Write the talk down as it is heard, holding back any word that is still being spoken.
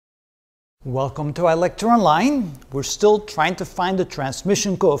Welcome to iLecture Online. We're still trying to find the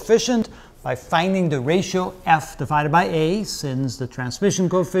transmission coefficient by finding the ratio F divided by A, since the transmission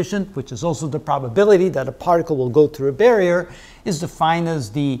coefficient, which is also the probability that a particle will go through a barrier, is defined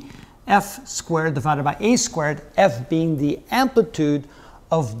as the F squared divided by A squared, F being the amplitude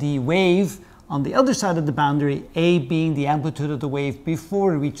of the wave on the other side of the boundary, A being the amplitude of the wave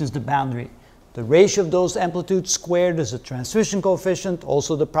before it reaches the boundary. The ratio of those amplitudes squared is the transmission coefficient,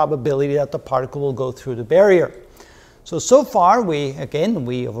 also the probability that the particle will go through the barrier. So far, we have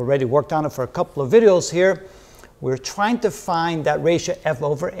already worked on it for a couple of videos here. We're trying to find that ratio F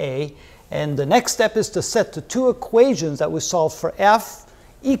over A, and the next step is to set the two equations that we solved for F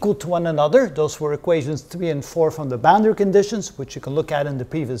equal to one another. Those were equations 3 and 4 from the boundary conditions, which you can look at in the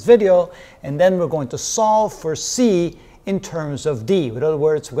previous video, and then we're going to solve for C in terms of D. In other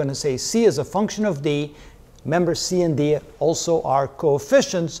words, we're going to say C is a function of D. Remember, C and D also are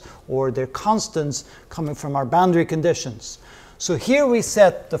coefficients, or they're constants coming from our boundary conditions. So here we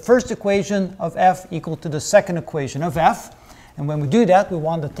set the first equation of F equal to the second equation of F. And when we do that, we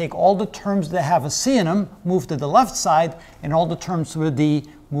want to take all the terms that have a C in them, move to the left side, and all the terms with a D,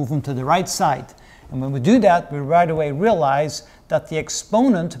 move them to the right side. And when we do that, we right away realize that the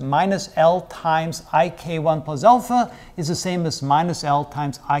exponent minus L times ik1 plus alpha is the same as minus L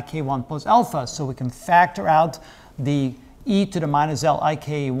times ik1 plus alpha. So we can factor out the e to the minus L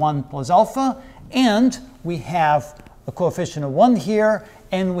ik1 plus alpha, and we have a coefficient of 1 here,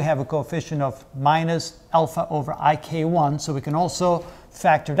 and we have a coefficient of minus alpha over ik1. So we can also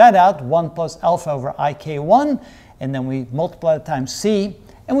factor that out, 1 plus alpha over ik1, and then we multiply it times C.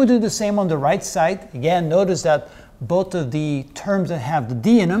 And we do the same on the right side. Again, notice that both of the terms that have the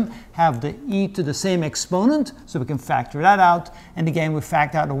D in them have the e to the same exponent, so we can factor that out. And again, we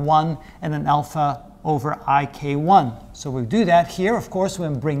factor out a 1 and an alpha over ik1. So we do that here. Of course,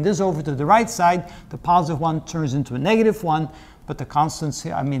 when we bring this over to the right side, the positive 1 turns into a negative 1, but the constants,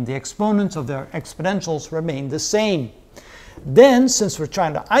 the exponents of their exponentials remain the same. Then, since we're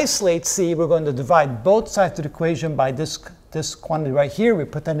trying to isolate C, we're going to divide both sides of the equation by this quantity right here. We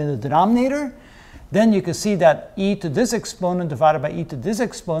put that in the denominator. Then you can see that e to this exponent divided by e to this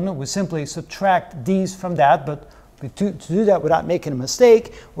exponent, we simply subtract these from that, but to do that without making a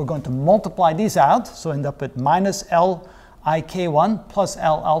mistake, we're going to multiply these out, so end up with minus L ik1 plus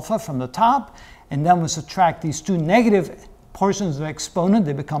L alpha from the top, and then we subtract these two negative portions of the exponent.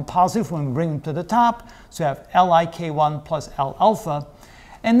 They become positive when we bring them to the top, so we have L ik1 plus L alpha.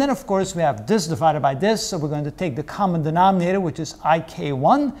 And then, of course, we have this divided by this, so we're going to take the common denominator, which is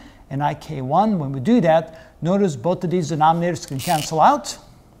ik1 and ik1. When we do that, notice both of these denominators can cancel out.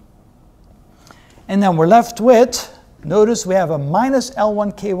 And then we're left with, notice we have a minus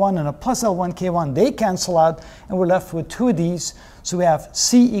L1k1 and a plus L1k1. They cancel out, and we're left with two of these. So we have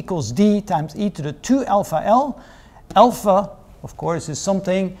C equals D times e to the 2 alpha L. Alpha, of course, is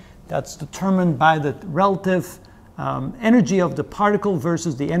something that's determined by the relative energy of the particle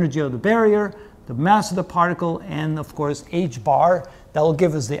versus the energy of the barrier, the mass of the particle, and of course h bar. That will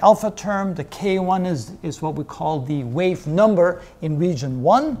give us the alpha term. The k1 is what we call the wave number in region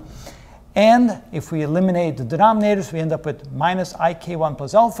 1. And if we eliminate the denominators, we end up with minus ik1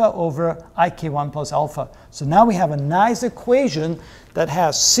 plus alpha over ik1 plus alpha. So now we have a nice equation that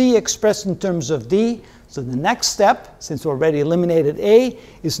has C expressed in terms of D. So the next step, since we already eliminated A,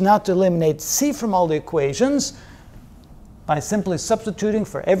 is now to eliminate C from all the equations by simply substituting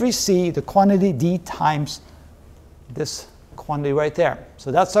for every C the quantity D times this quantity right there.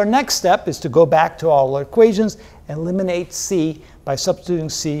 So that's our next step, is to go back to all our equations and eliminate C by substituting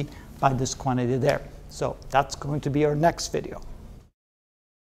C by this quantity there. So that's going to be our next video.